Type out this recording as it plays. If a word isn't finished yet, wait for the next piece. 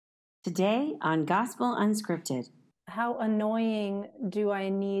Today on Gospel Unscripted. How annoying do I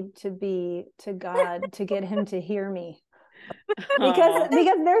need to be to God to get him to hear me? Because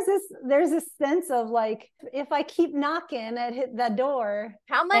there's this sense of like, if I keep knocking at the door,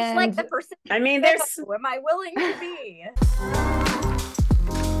 how much like the person am I willing to be?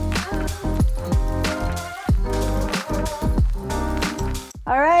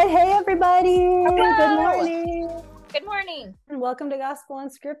 All right, hey everybody. Hello. Good morning. Good morning. And welcome to Gospel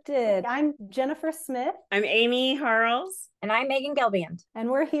Unscripted. I'm Jennifer Smith. I'm Amy Harles. And I'm Megan Gelband. And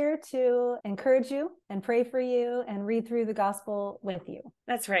we're here to encourage you and pray for you and read through the gospel with you.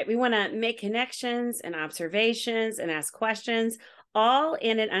 That's right. We want to make connections and observations and ask questions, all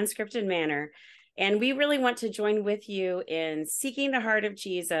in an unscripted manner. And we really want to join with you in seeking the heart of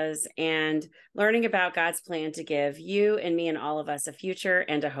Jesus and learning about God's plan to give you and me and all of us a future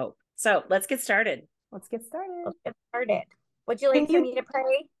and a hope. So let's get started. Let's get started. Would you like for me to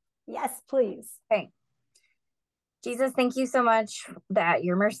pray? Yes, please. Okay. Jesus, thank you so much that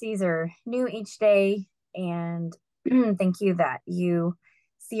your mercies are new each day. And thank you that you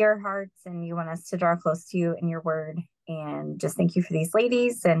see our hearts and you want us to draw close to you in your word. And just thank you for these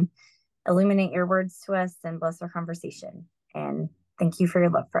ladies and illuminate your words to us and bless our conversation. And thank you for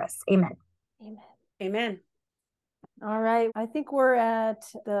your love for us. Amen. Amen. Amen. All right. I think we're at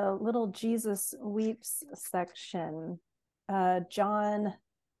the little Jesus weeps section. John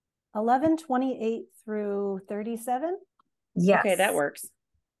 11:28 through 37. Yes. Okay, that works.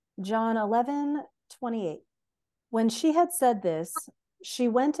 John 11:28. When she had said this, she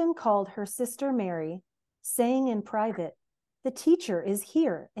went and called her sister Mary, saying in private, "The teacher is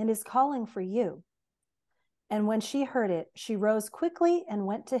here and is calling for you." And when she heard it, she rose quickly and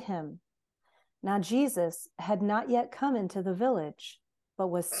went to him. Now Jesus had not yet come into the village, but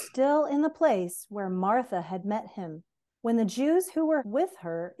was still in the place where Martha had met him. When the Jews who were with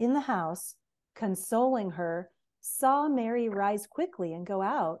her in the house, consoling her, saw Mary rise quickly and go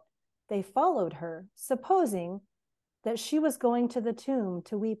out, they followed her, supposing that she was going to the tomb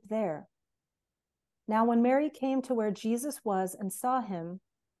to weep there. Now when Mary came to where Jesus was and saw him,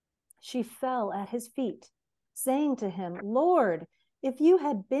 she fell at his feet, saying to him, "Lord, if you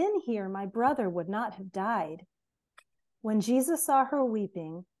had been here, my brother would not have died." When Jesus saw her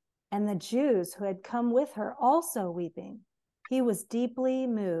weeping, and the Jews who had come with her also weeping, he was deeply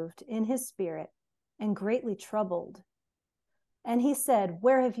moved in his spirit and greatly troubled. And he said,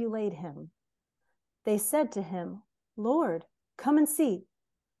 "Where have you laid him?" They said to him, "Lord, come and see."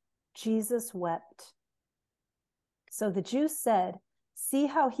 Jesus wept. So the Jews said, "See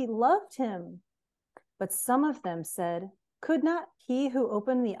how he loved him." But some of them said, "Could not he who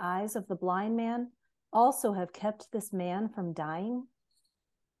opened the eyes of the blind man also have kept this man from dying?"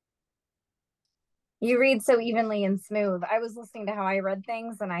 You read so evenly and smooth. I was listening to how I read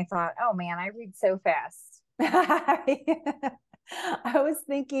things and I thought, oh man, I read so fast. I was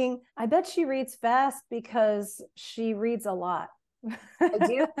thinking, I bet she reads fast because she reads a lot. I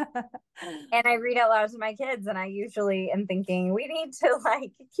do. And I read out loud to my kids and I usually am thinking we need to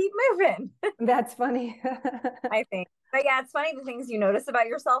like keep moving. That's funny. I think. But yeah, it's funny the things you notice about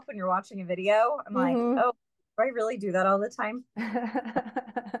yourself when you're watching a video. I'm like, oh, do I really do that all the time?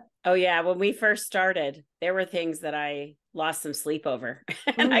 Oh yeah, when we first started, there were things that I lost some sleep over.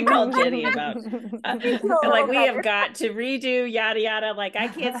 And I called Jenny about like we have got to redo yada yada. Like I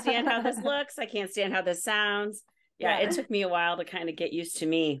can't stand how this looks. I can't stand how this sounds. Yeah, it took me a while to kind of get used to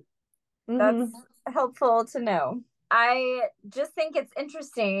me. That's helpful to know. I just think it's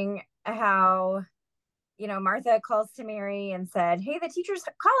interesting how, you know, Martha calls to Mary and said, "Hey, the teacher's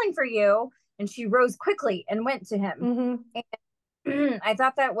calling for you." And she rose quickly and went to him. And I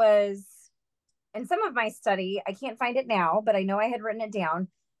thought that was, in some of my study, I can't find it now, but I know I had written it down,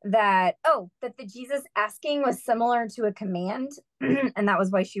 that the Jesus asking was similar to a command. And that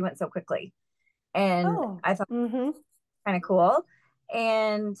was why she went so quickly. And I thought kind of cool.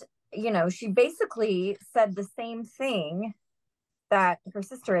 And, you know, she basically said the same thing that her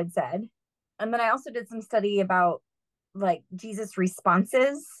sister had said. And then I also did some study about like Jesus'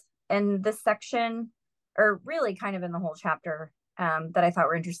 responses in this section, or really kind of in the whole chapter, that I thought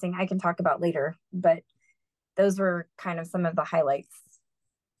were interesting. I can talk about later, but those were kind of some of the highlights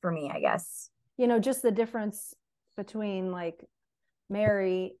for me, I guess. You know, just the difference between like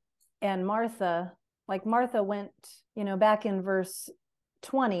Mary and Martha. Like Martha went, you know, back in verse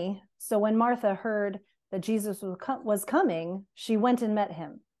 20. So when Martha heard that Jesus was coming, she went and met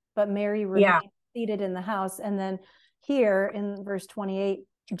him. But Mary remained seated in the house. And then here in verse 28,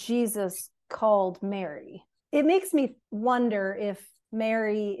 Jesus called Mary. It makes me wonder if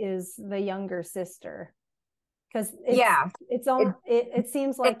Mary is the younger sister. because Yeah. it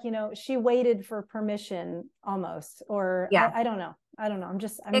seems like, she waited for permission almost, or Yeah. I don't know. I'm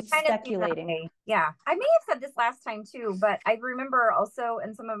It kind of speculating. Yeah. I may have said this last time too, but I remember also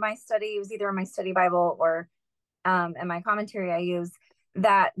in some of my study, it was either in my study Bible or in my commentary I use,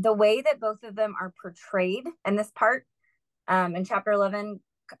 that the way that both of them are portrayed in this part in chapter 11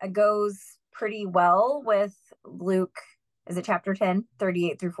 goes pretty well with Luke, is it chapter 10,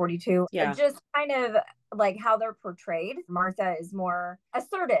 38 through 42? Yeah. Just kind of like how they're portrayed. Martha is more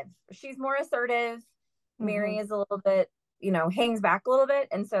assertive. She's more assertive. Mary is a little bit, hangs back a little bit.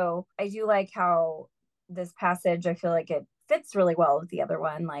 And so I do like how this passage, I feel like it fits really well with the other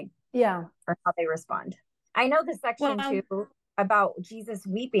one, like, yeah, or how they respond. I know the section too about Jesus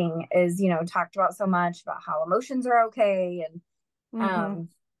weeping is, talked about so much about how emotions are okay and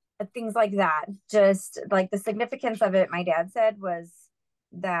things like that. Just like the significance of it, my dad said, was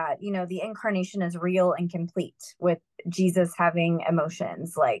that, the incarnation is real and complete with Jesus having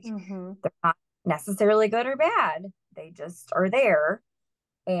emotions. Like they're not necessarily good or bad. They just are there.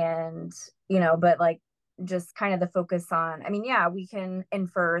 And, but like just kind of the focus on, I mean, yeah, we can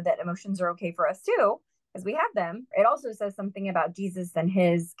infer that emotions are okay for us too, because we have them. It also says something about Jesus and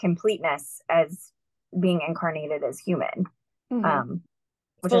his completeness as being incarnated as human.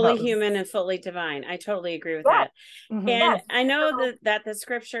 Fully human and fully divine. I totally agree with that. And I know that the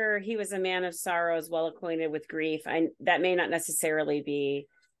scripture, he was a man of sorrows, well acquainted with grief. That may not necessarily be,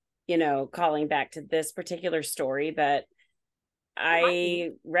 calling back to this particular story, but I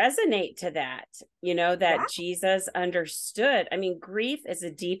resonate to that, that Jesus understood. I mean, grief is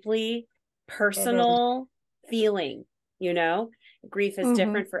a deeply personal feeling, grief is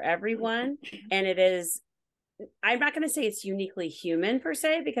different for everyone. And it is, I'm not going to say it's uniquely human per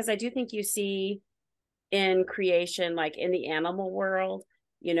se, because I do think you see in creation, like in the animal world,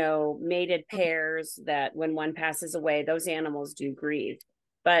 mated pairs that when one passes away, those animals do grieve.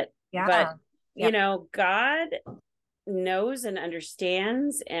 But God knows and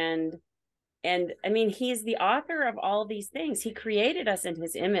understands, and I mean, he's the author of all these things. He created us in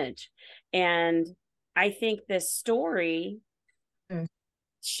his image. And I think this story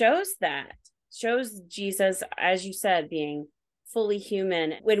shows Jesus, as you said, being fully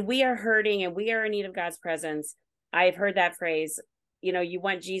human. When we are hurting and we are in need of God's presence, I've heard that phrase, you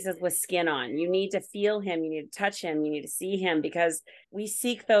want Jesus with skin on. You need to feel him. You need to touch him. You need to see him, because we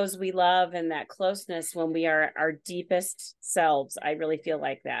seek those we love and that closeness when we are our deepest selves. I really feel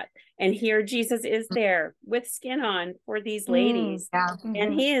like that. And here Jesus is there with skin on for these ladies.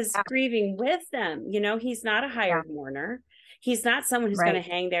 And he is grieving with them. He's not a hired mourner. He's not someone who's going to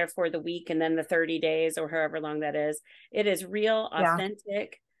hang there for the week and then the 30 days or however long that is. It is real,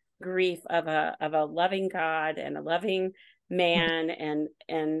 authentic grief of a loving God and a loving man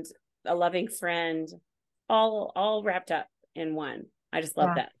and a loving friend, all wrapped up in one. I just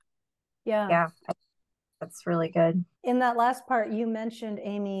love that. Yeah. That's really good. In that last part, you mentioned,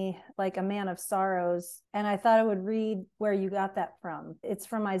 Amy, like a man of sorrows, and I thought I would read where you got that from. It's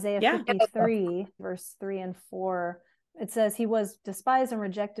from Isaiah 53, verse 3 and 4. It says, he was despised and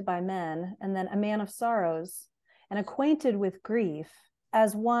rejected by men, and then a man of sorrows and acquainted with grief,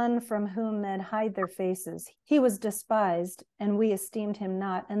 as one from whom men hide their faces. He was despised, and we esteemed him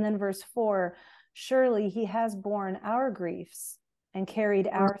not. And then verse 4, surely he has borne our griefs and carried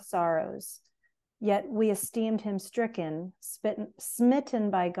our sorrows. Yet we esteemed him stricken, smitten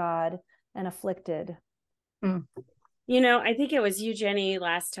by God, and afflicted. I think it was you, Jenny,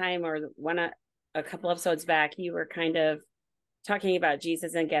 last time, or a couple episodes back, you were kind of talking about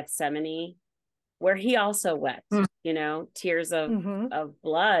Jesus in Gethsemane, where he also wept, tears of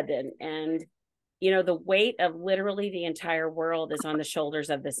blood and the weight of literally the entire world is on the shoulders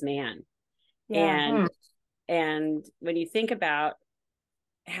of this man. And when you think about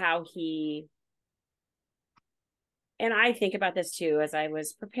how and I think about this too, as I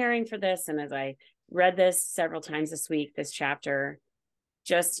was preparing for this and as I read this several times this week, this chapter,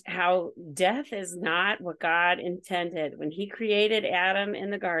 just how death is not what God intended. When he created Adam in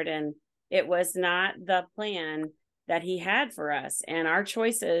the garden, it was not the plan that he had for us. And our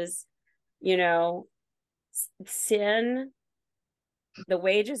choices, sin, the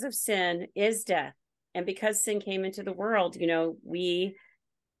wages of sin is death. And because sin came into the world, we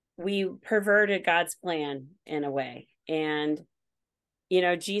perverted God's plan in a way. And,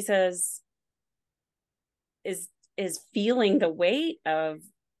 Jesus is feeling the weight of,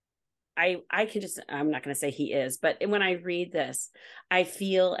 I'm not going to say he is, but when I read this, I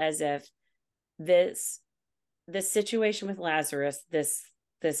feel as if this situation with Lazarus,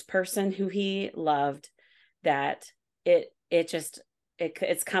 this person who he loved, that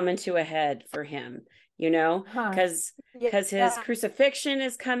it's coming to a head for him. because his crucifixion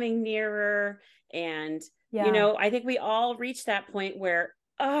is coming nearer. And, I think we all reach that point where,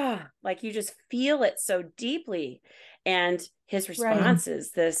 like you just feel it so deeply. And his response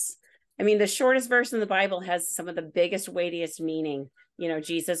is this, the shortest verse in the Bible has some of the biggest, weightiest meaning.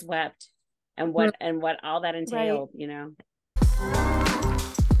 Jesus wept, and what all that entailed,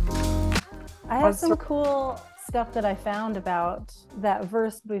 I have some cool stuff that I found about that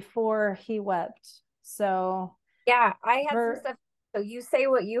verse before he wept. So yeah, I had some stuff. So you say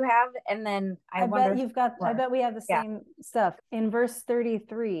what you have, and then I bet we have the same stuff. In verse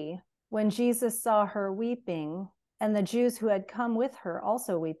 33, when Jesus saw her weeping, and the Jews who had come with her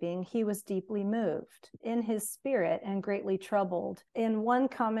also weeping, he was deeply moved in his spirit and greatly troubled. In one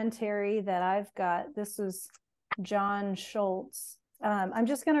commentary that I've got, this was John Schultz. I'm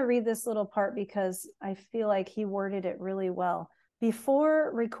just going to read this little part because I feel like he worded it really well.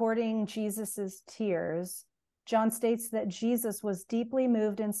 Before recording Jesus's tears, John states that Jesus was deeply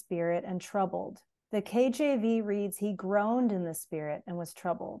moved in spirit and troubled. The KJV reads, he groaned in the spirit and was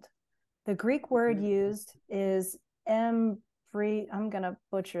troubled. The Greek word used is I'm going to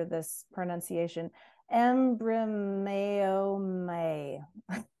butcher this pronunciation, embrimaomai.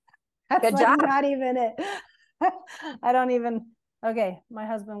 That's Good job. Not even it. Okay, my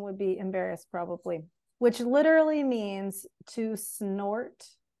husband would be embarrassed probably, which literally means to snort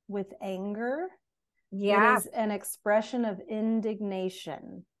with anger. Yeah. It is an expression of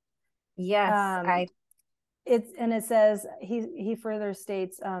indignation. Yes. It says, he further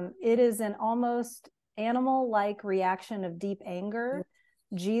states, it is an almost animal-like reaction of deep anger.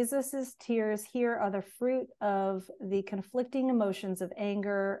 Jesus's tears here are the fruit of the conflicting emotions of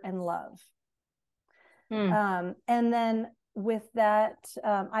anger and love. And then with that,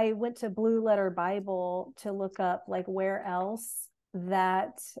 I went to Blue Letter Bible to look up like where else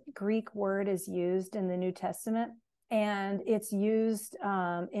that Greek word is used in the New Testament. And it's used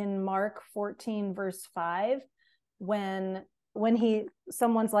in Mark 14, verse 5, when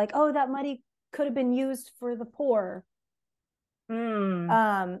someone's like, oh, that money could have been used for the poor.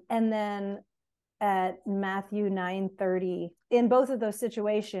 And then at Matthew 9:30, in both of those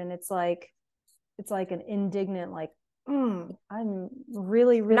situations, it's like an indignant, like, I'm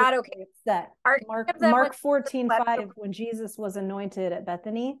really not okay, upset. Mark 14:5, when Jesus was anointed at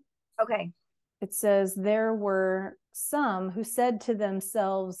Bethany. Okay. It says, there were some who said to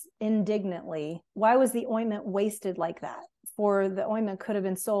themselves indignantly, why was the ointment wasted like that? For the ointment could have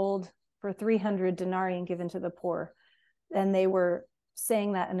been sold for 300 denarii and given to the poor. And they were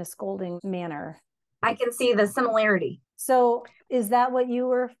saying that in a scolding manner. I can see the similarity. So is that what you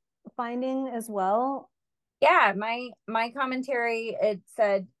were finding as well? Yeah, my commentary, it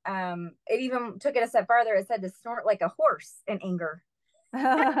said, it even took it a step farther. It said to snort like a horse in anger.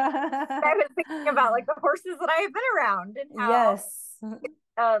 I was thinking about like the horses that I have been around and how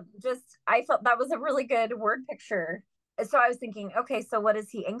I felt that was a really good word picture. So I was thinking, okay, so what is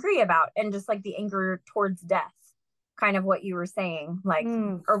he angry about? And just like the anger towards death, kind of what you were saying, like,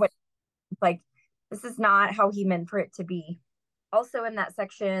 or what, like, this is not how he meant for it to be. Also in that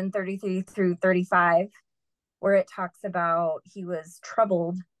section 33 through 35, where it talks about he was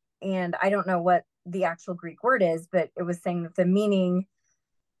troubled, and I don't know what the actual Greek word is, but it was saying that the meaning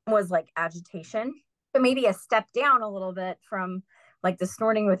was like agitation. So maybe a step down a little bit from like the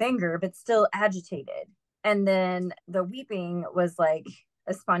snorting with anger, but still agitated. And then the weeping was like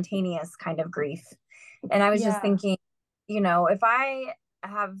a spontaneous kind of grief. And I was just thinking, if I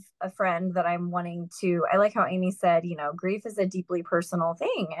have a friend that I'm wanting to, I like how Amy said, grief is a deeply personal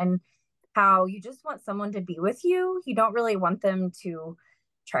thing, and how you just want someone to be with you. You don't really want them to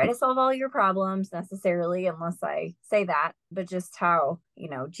try to solve all your problems necessarily, unless I say that, but just how,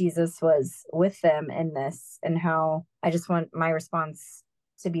 Jesus was with them in this, and how I just want my response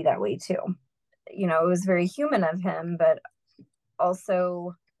to be that way too. It was very human of him, but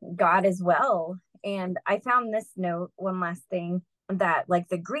also God as well. And I found this note, one last thing, that like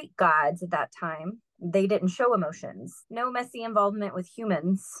the Greek gods at that time, they didn't show emotions, no messy involvement with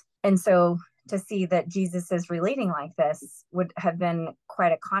humans. And so to see that Jesus is relating like this would have been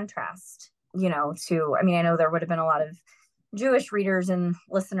quite a contrast, to, I know there would have been a lot of Jewish readers and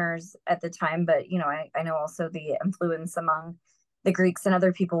listeners at the time, but, I know also the influence among the Greeks and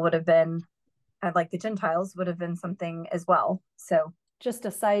other people would have been, like the Gentiles, would have been something as well. So just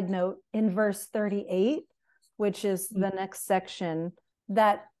a side note, in verse 38, which is the next section,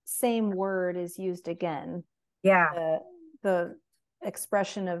 that same word is used again. Yeah. The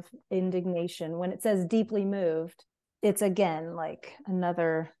expression of indignation, when it says deeply moved, it's again like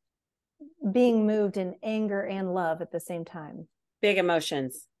another being moved in anger and love at the same time. Big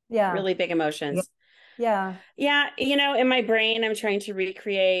emotions. Yeah. Really big emotions. Yeah. Yeah, in my brain, I'm trying to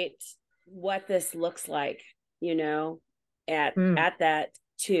recreate what this looks like, at Mm. at that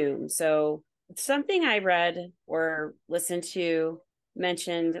tomb. So something I read or listened to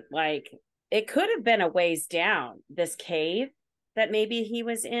mentioned like it could have been a ways down, this cave that maybe he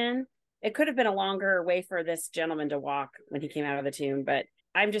was in. It could have been a longer way for this gentleman to walk when he came out of the tomb, but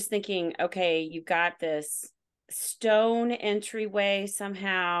I'm just thinking, okay, you've got this stone entryway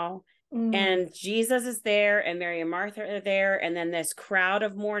somehow, and Jesus is there, and Mary and Martha are there, and then this crowd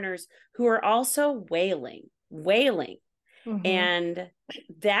of mourners who are also wailing. And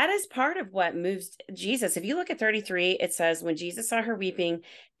that is part of what moves Jesus. If you look at 33, it says, when Jesus saw her weeping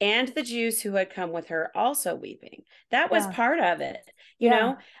and the Jews who had come with her also weeping. That was part of it,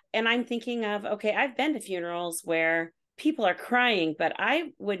 And I'm thinking of, okay, I've been to funerals where people are crying, but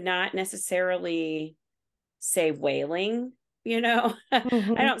I would not necessarily say wailing. I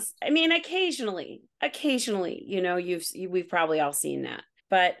mean, occasionally, we've probably all seen that,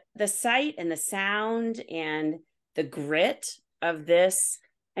 but the sight and the sound and the grit of this,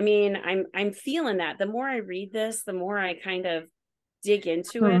 I mean, I'm feeling that. The more I read this, the more I kind of dig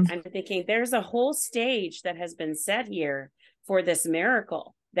into it. I'm thinking there's a whole stage that has been set here for this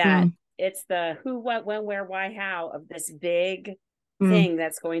miracle, that it's the who, what, when, where, why, how of this big thing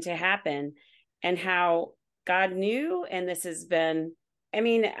that's going to happen, and how God knew. And this has been, I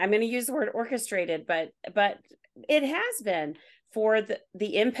mean, I'm going to use the word orchestrated, but it has been for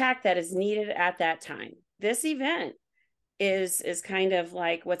the impact that is needed at that time. This event is kind of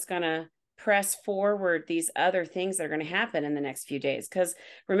like what's going to press forward these other things that are going to happen in the next few days. Because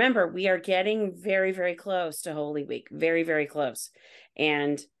remember, we are getting very, very close to Holy Week, very, very close.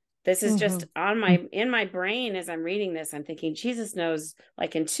 And this is just in my brain as I'm reading this. I'm thinking Jesus knows,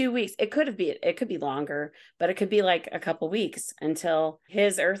 like in 2 weeks, it could be longer, but it could be like a couple weeks until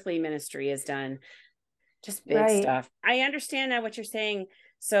his earthly ministry is done. Just big stuff. I understand now what you're saying.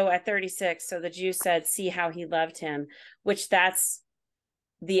 So at 36, so the Jews said, see how he loved him, which that's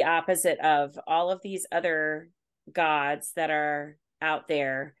the opposite of all of these other gods that are out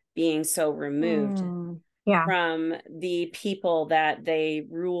there being so removed from the people that they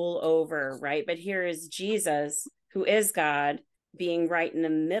rule over, right? But here is Jesus, who is God, being right in the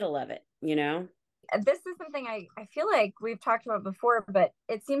middle of it, This is something I feel like we've talked about before, but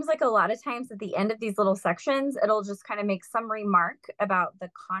it seems like a lot of times at the end of these little sections, it'll just kind of make some remark about the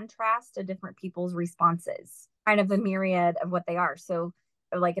contrast of different people's responses, kind of the myriad of what they are. So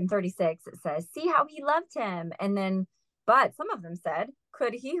like in 36, it says, see how he loved him. And then, but some of them said,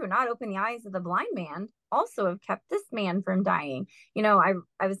 could he who not open the eyes of the blind man also have kept this man from dying? I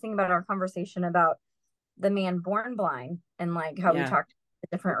was thinking about our conversation about the man born blind, and like how we talked the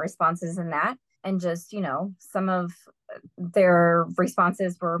different responses in that. And just, some of their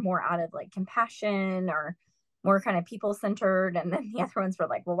responses were more out of like compassion or more kind of people centered. And then the other ones were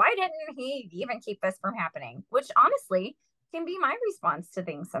like, well, why didn't he even keep this from happening? Which honestly can be my response to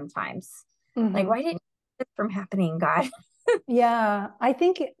things sometimes. Like, why didn't you keep this from happening, God? Yeah, I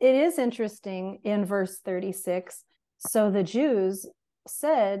think it is interesting in verse 36. So the Jews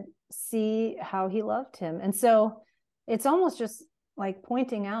said, see how he loved him. And so it's almost just like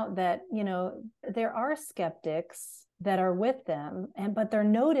pointing out that, there are skeptics that are with them, but they're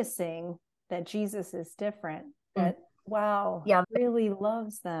noticing that Jesus is different, that, wow, really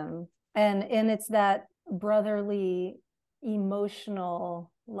loves them. And it's that brotherly,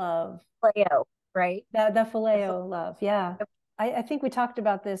 emotional love. Phileo, right? The phileo love. Yeah. I think we talked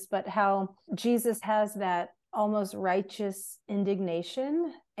about this, but how Jesus has that almost righteous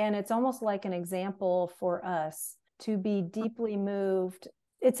indignation. And it's almost like an example for us to be deeply moved.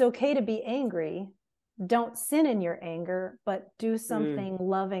 It's okay to be angry. Don't sin in your anger, but do something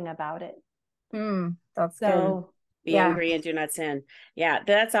loving about it. That's so good. Be angry and do not sin. Yeah,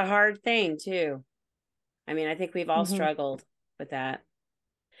 that's a hard thing too. I mean, I think we've all struggled with that.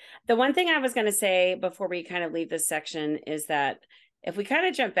 The one thing I was going to say before we kind of leave this section is that if we kind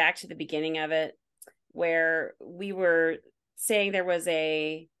of jump back to the beginning of it, where we were saying there was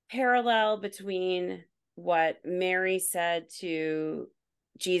a parallel between what Mary said to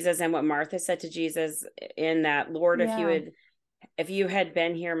Jesus and what Martha said to Jesus, in that, Lord, if you had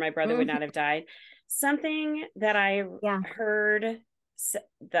been here, my brother would not have died. Something that I heard,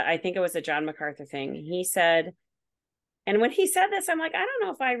 that I think it was a John MacArthur thing. He said, and when he said this, I'm like, I don't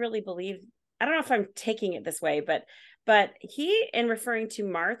know if I really believe, I don't know if I'm taking it this way, but he, in referring to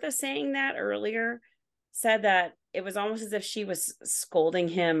Martha saying that earlier, said that it was almost as if she was scolding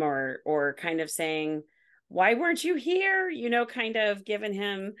him or kind of saying, why weren't you here? Kind of giving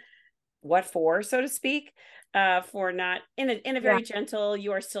him what for, so to speak, for not in a very gentle,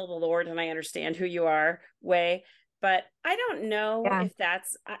 you are still the Lord and I understand who you are way. But I don't know if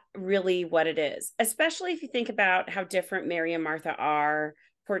that's really what it is, especially if you think about how different Mary and Martha are,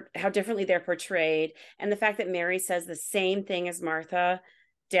 how differently they're portrayed. And the fact that Mary says the same thing as Martha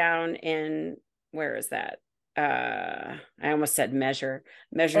down in, where is that? I almost said measure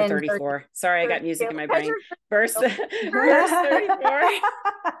 34. Sorry, I got music in my brain. Verse 34.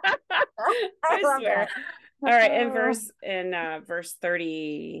 I swear. All right, in verse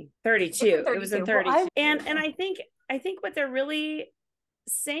 32. It was in 32. Well, and I think what they're really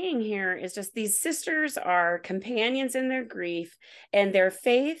saying here is just these sisters are companions in their grief, and their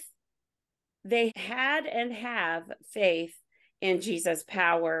faith, they had and have faith in Jesus'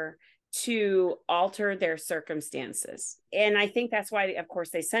 power to alter their circumstances. And I think that's why, of course,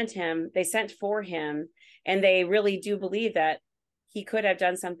 they sent for him, and they really do believe that he could have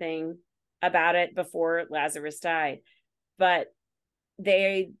done something about it before Lazarus died. But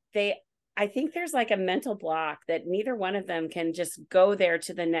I think there's like a mental block that neither one of them can just go there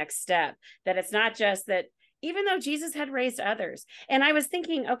to the next step, that it's not just that, even though Jesus had raised others. And I was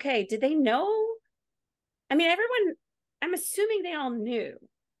thinking, okay, did they know? I mean, everyone, I'm assuming they all knew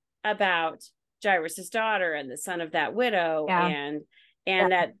about Jairus's daughter and the son of that widow, and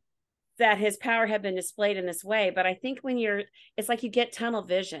that his power had been displayed in this way. But I think when it's like you get tunnel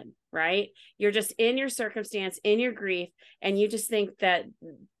vision, right? You're just in your circumstance, in your grief, and you just think that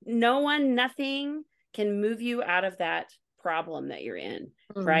nothing can move you out of that problem that you're in,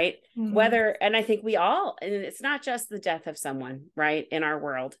 right? And I think we all, and it's not just the death of someone, right? In our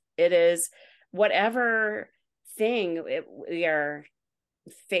world, it is whatever thing we are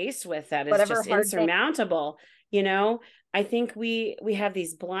faced with that is just insurmountable, I think we have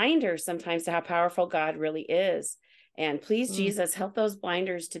these blinders sometimes to how powerful God really is. And please, Jesus, help those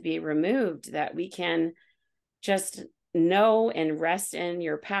blinders to be removed, that we can just know and rest in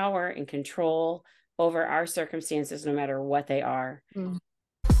your power and control over our circumstances, no matter what they are.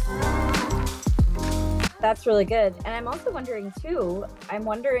 That's really good. And I'm also wondering too,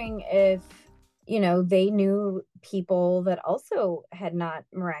 if, they knew people that also had not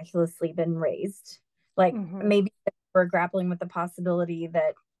miraculously been raised. Like maybe we're grappling with the possibility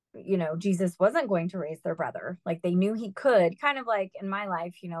that, Jesus wasn't going to raise their brother. Like they knew he could, kind of like in my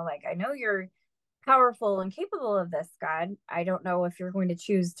life, like, I know you're powerful and capable of this, God. I don't know if you're going to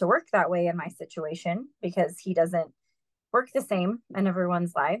choose to work that way in my situation, because he doesn't work the same in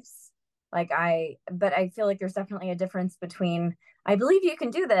everyone's lives. But I feel like there's definitely a difference between, I believe you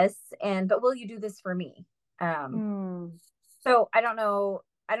can do this, but will you do this for me? So I don't know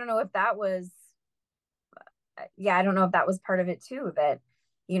if that was, I don't know if that was part of it too, that,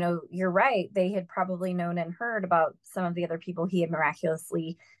 you're right. They had probably known and heard about some of the other people he had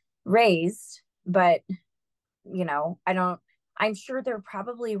miraculously raised, but, I'm sure there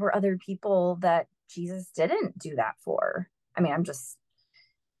probably were other people that Jesus didn't do that for. I mean, I'm just,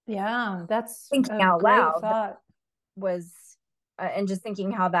 that's thinking out loud thought. And just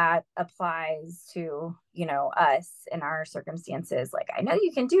thinking how that applies to, us in our circumstances. Like, I know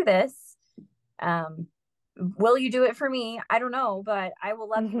you can do this. Will you do it for me? I don't know, but I will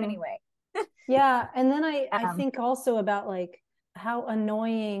love you anyway. And then I think also about like, how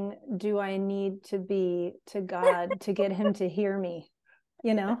annoying do I need to be to God to get him to hear me,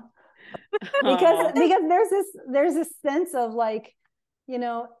 because there's this sense of like,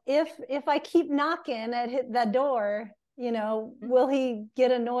 if I keep knocking at that door, will he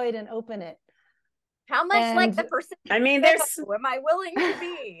get annoyed and open it? How much like the person? I mean, am I willing to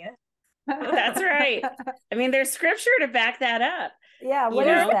be? That's right. I mean, there's scripture to back that up. What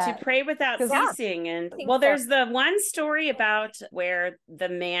is that? To pray without ceasing. And there's the one story about where the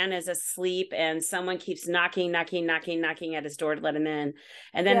man is asleep and someone keeps knocking at his door to let him in.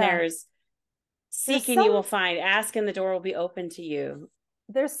 And then there's seeking, you will find, ask and the door will be open to you.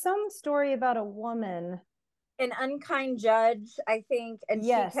 There's some story about a woman, an unkind judge, I think, and she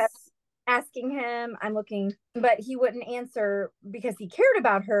kept asking him, I'm looking, but he wouldn't answer because he cared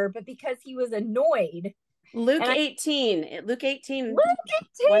about her, but because he was annoyed. Luke 18, 1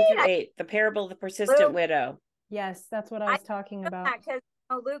 through 8, the parable of the persistent widow. Yes, that's what I was talking about. Because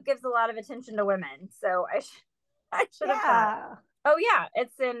Luke gives a lot of attention to women, so I should have thought. Oh yeah,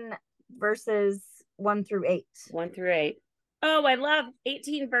 it's in verses 1 through 8. 1 through 8. Oh, I love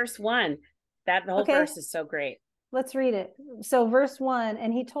 18 verse 1. That whole verse is so great. Let's read it. So verse 1,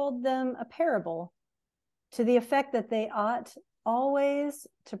 and he told them a parable to the effect that they ought always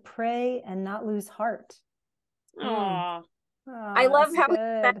to pray and not lose heart. Aww. I love how he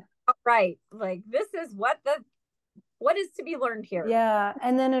said, right, like this is what the What is to be learned here? Yeah.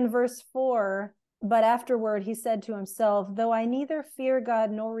 And then in verse 4, but afterward he said to himself, though I neither fear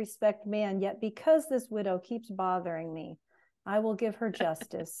God nor respect man, yet because this widow keeps bothering me, I will give her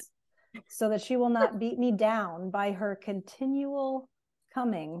justice so that she will not beat me down by her continual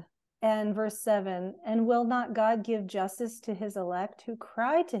coming. And verse 7, and will not God give justice to his elect who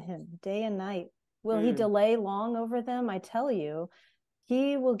cry to him day and night? Will he delay long over them? I tell you,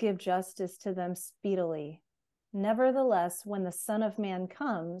 he will give justice to them speedily. Nevertheless, when the Son of Man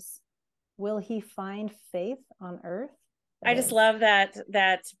comes, will he find faith on earth? I just love that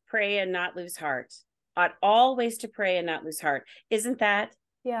pray and not lose heart. Ought always to pray and not lose heart. Isn't that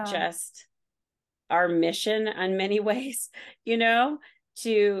just our mission in many ways? You know,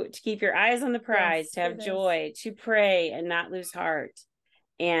 to keep your eyes on the prize, to have joy, to pray and not lose heart.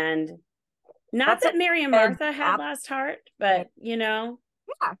 And not that Mary and Martha had lost heart, but you know,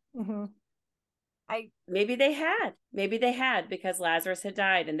 maybe they had because Lazarus had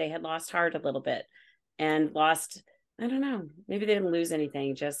died and they had lost heart a little bit and lost, I don't know, maybe they didn't lose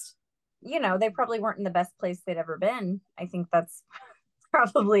anything, just, you know, they probably weren't in the best place they'd ever been. I think that's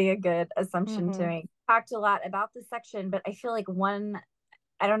probably a good assumption to make. Talked a lot about this section, but I feel like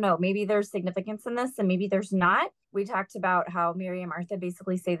I don't know, maybe there's significance in this and maybe there's not. We talked about how Mary and Martha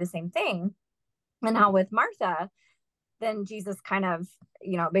basically say the same thing, and how with Martha, then Jesus kind of,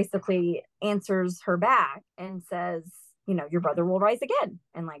 you know, basically answers her back and says, you know, your brother will rise again,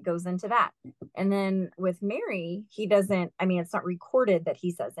 and like goes into that. And then with Mary, he doesn't, I mean, it's not recorded that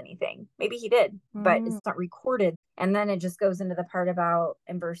he says anything. Maybe he did, but it's not recorded. And then it just goes into the part about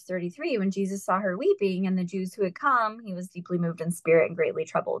in verse 33, when Jesus saw her weeping and the Jews who had come, he was deeply moved in spirit and greatly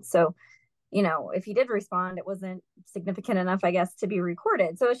troubled. So, you know, if he did respond, it wasn't significant enough, I guess, to be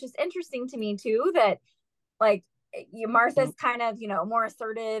recorded. So it's just interesting to me too, that like Martha's kind of, you know, more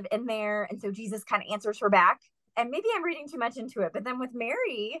assertive in there. And so Jesus kind of answers her back. And maybe I'm reading too much into it, but then with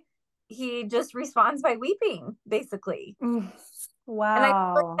Mary, he just responds by weeping, basically. Wow. And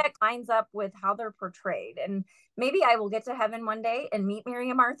I feel like that lines up with how they're portrayed. And maybe I will get to heaven one day and meet Mary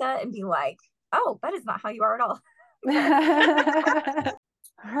and Martha and be like, oh, that is not how you are at all.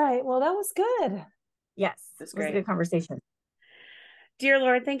 All right. Well, that was good. Yes. It was a good conversation. Dear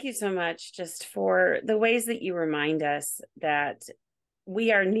Lord, thank you so much just for the ways that you remind us that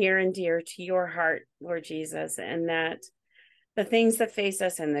we are near and dear to your heart, Lord Jesus, and that the things that face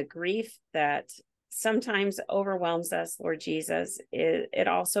us and the grief that sometimes overwhelms us, Lord Jesus, it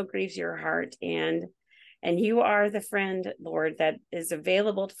also grieves your heart. And you are the friend, Lord, that is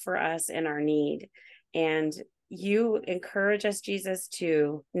available for us in our need. And you encourage us, Jesus,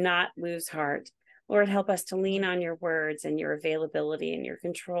 to not lose heart. Lord, help us to lean on your words and your availability and your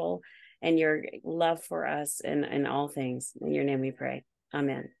control and your love for us in all things. In your name we pray.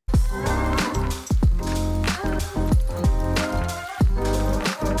 Amen.